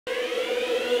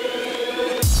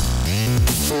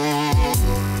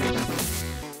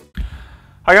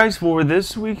Hi guys, for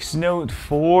this week's Note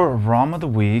 4 ROM of the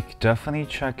week, definitely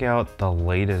check out the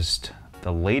latest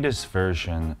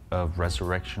version of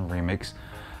Resurrection Remix.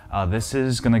 This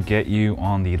is gonna get you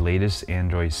on the latest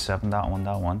Android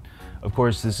 7.1.1. Of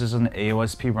course, this is an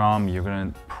AOSP ROM. You're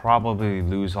gonna probably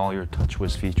lose all your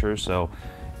TouchWiz features, so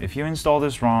if you install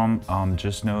this ROM,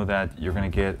 just know that you're gonna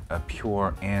get a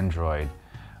pure Android,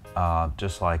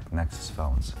 just like Nexus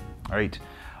phones. All right.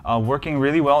 Working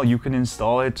really well. You can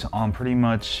install it on pretty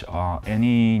much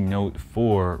any Note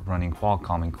 4 running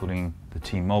Qualcomm, including the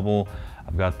T-Mobile.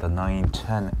 I've got the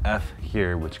 910F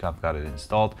here, which I've got it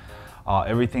installed.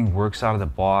 Everything works out of the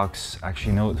box.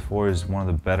 Actually, Note 4 is one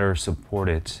of the better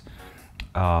supported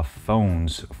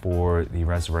phones for the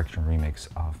Resurrection Remix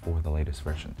for the latest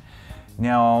version.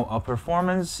 Now,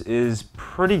 performance is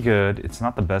pretty good. It's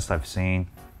not the best I've seen.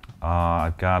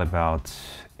 I've got about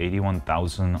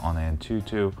 81,000 on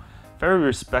Antutu. Very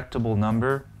respectable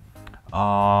number.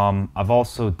 I've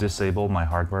also disabled my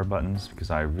hardware buttons because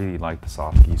I really like the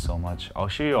soft key so much. I'll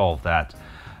show you all of that.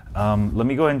 Let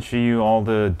me go ahead and show you all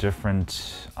the different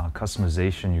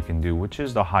customization you can do, which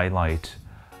is the highlight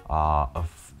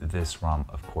of this ROM,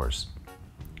 of course.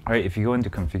 All right, if you go into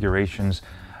configurations,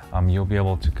 you'll be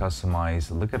able to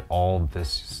customize. Look at all this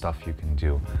stuff you can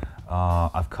do.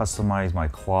 I've customized my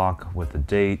clock with the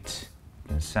date.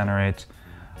 You can center it,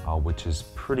 which is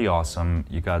pretty awesome.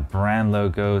 You got brand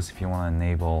logos if you want to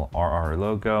enable RR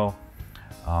logo.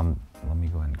 Let me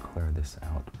go ahead and clear this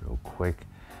out real quick.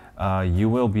 You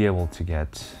will be able to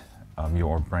get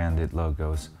your branded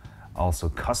logos. Also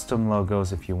custom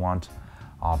logos if you want.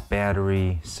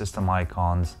 Battery, system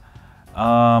icons.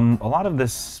 A lot of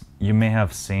this you may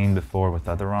have seen before with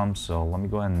other ROMs, so let me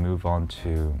go ahead and move on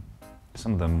to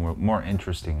some of the more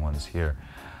interesting ones here.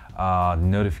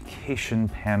 Notification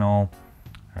panel,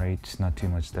 right? Not too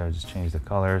much there, just change the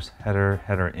colors.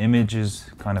 Header image is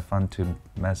kind of fun to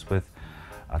mess with.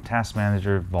 Task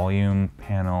manager, volume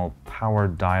panel, power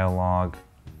dialog,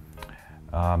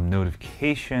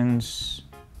 notifications,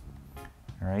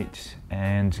 all right?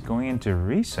 And going into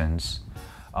recents,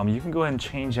 you can go ahead and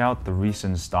change out the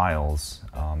recent styles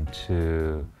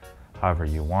to however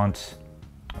you want,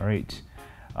 all right?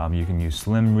 You can use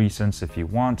slim recents if you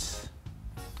want.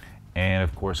 And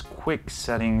of course, quick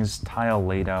settings, tile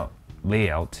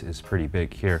layout is pretty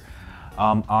big here.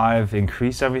 I've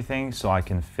increased everything so I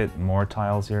can fit more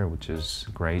tiles here, which is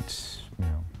great. You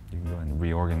know, you can go ahead and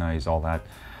reorganize all that.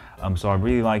 So I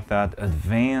really like that.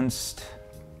 Advanced,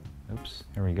 oops,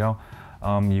 here we go.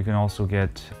 You can also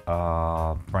get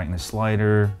brightness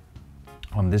slider.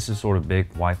 This is sort of big,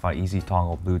 Wi-Fi easy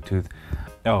toggle, Bluetooth.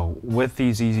 Oh, with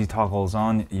these easy toggles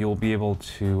on, you'll be able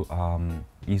to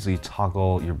easily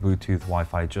toggle your Bluetooth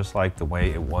Wi-Fi just like the way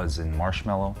it was in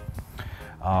Marshmallow,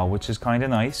 which is kind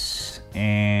of nice.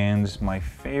 And my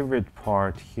favorite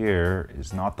part here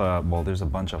is not the, well, there's a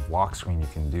bunch of lock screen you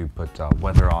can do, but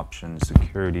weather options,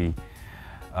 security,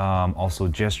 also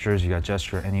gestures. You got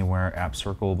gesture anywhere, app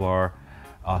circle bar,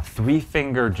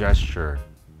 3-finger gesture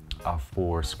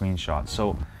for screenshots.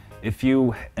 So if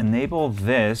you enable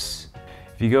this,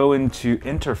 if you go into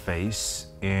interface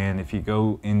and if you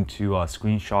go into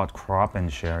screenshot crop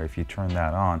and share, if you turn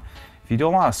that on, if you do a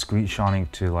lot of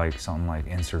screenshotting to like something like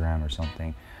Instagram or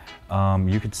something,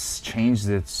 you could change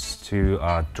this to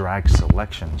drag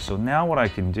selection. So now what I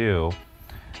can do,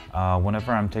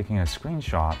 whenever I'm taking a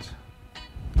screenshot,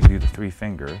 you do the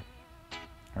 3-finger,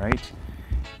 right?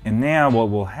 And now what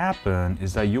will happen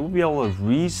is that you'll be able to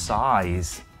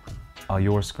resize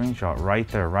your screenshot right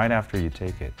there, right after you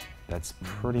take it. That's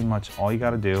pretty much all you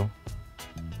got to do.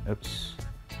 Oops.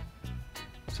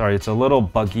 Sorry, it's a little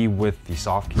buggy with the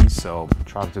soft keys, so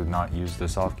try to not use the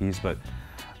soft keys, but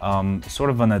sort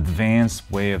of an advanced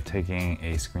way of taking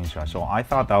a screenshot. So I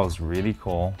thought that was really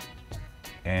cool.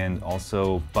 And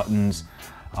also buttons.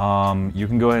 You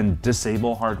can go ahead and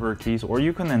disable hardware keys, or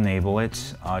you can enable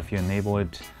it. If you enable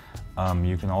it,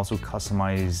 you can also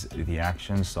customize the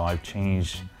actions. So I've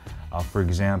changed, for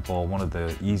example, one of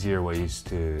the easier ways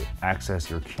to access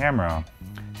your camera,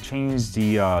 change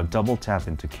the double tap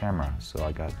into camera. So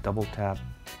I got double tap,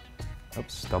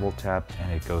 oops, double tap,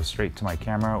 and it goes straight to my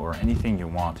camera or anything you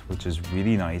want, which is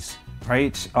really nice,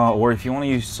 right? Or if you want to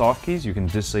use soft keys, you can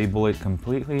disable it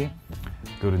completely.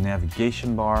 Go to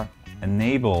navigation bar,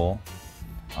 enable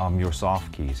your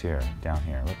soft keys here, down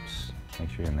here. Oops, make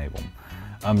sure you enable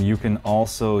them. You can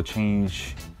also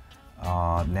change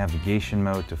navigation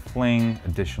mode to fling,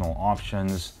 additional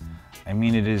options. I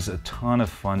mean, it is a ton of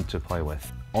fun to play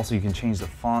with. Also, you can change the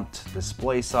font,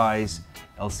 display size,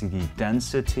 LCD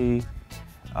density,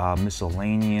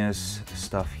 miscellaneous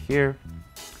stuff here.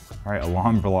 All right,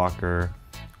 alarm blocker,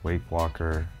 Wake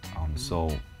Walker.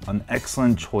 So an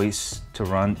excellent choice to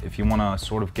run if you want to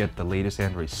sort of get the latest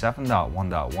Android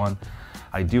 7.1.1.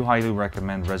 I do highly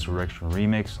recommend Resurrection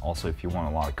Remix. Also, if you want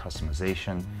a lot of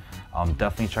customization,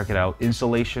 definitely check it out.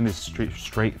 Installation is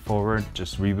straightforward.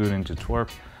 Just reboot into Twerp,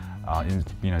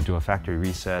 do a factory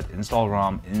reset, install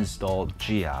ROM, install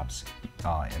GApps,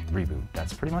 and reboot.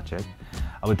 That's pretty much it.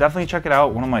 I would definitely check it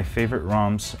out. One of my favorite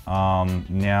ROMs.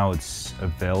 Now it's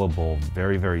available,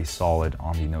 very, very solid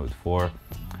on the Note 4.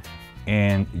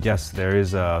 And yes, there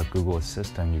is a Google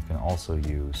Assistant you can also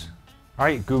use. All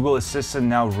right, Google Assistant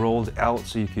now rolled out,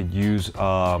 so you could use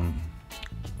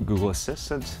Google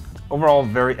Assistant. Overall,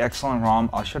 very excellent ROM.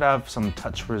 I should have some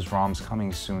TouchWiz ROMs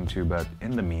coming soon too, but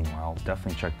in the meanwhile,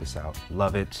 definitely check this out.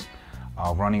 Love it.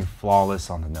 Running flawless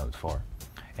on the Note 4.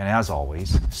 And as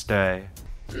always, stay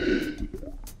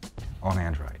on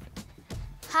Android.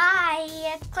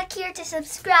 Hi, click here to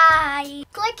subscribe.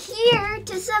 Click here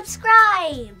to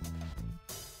subscribe.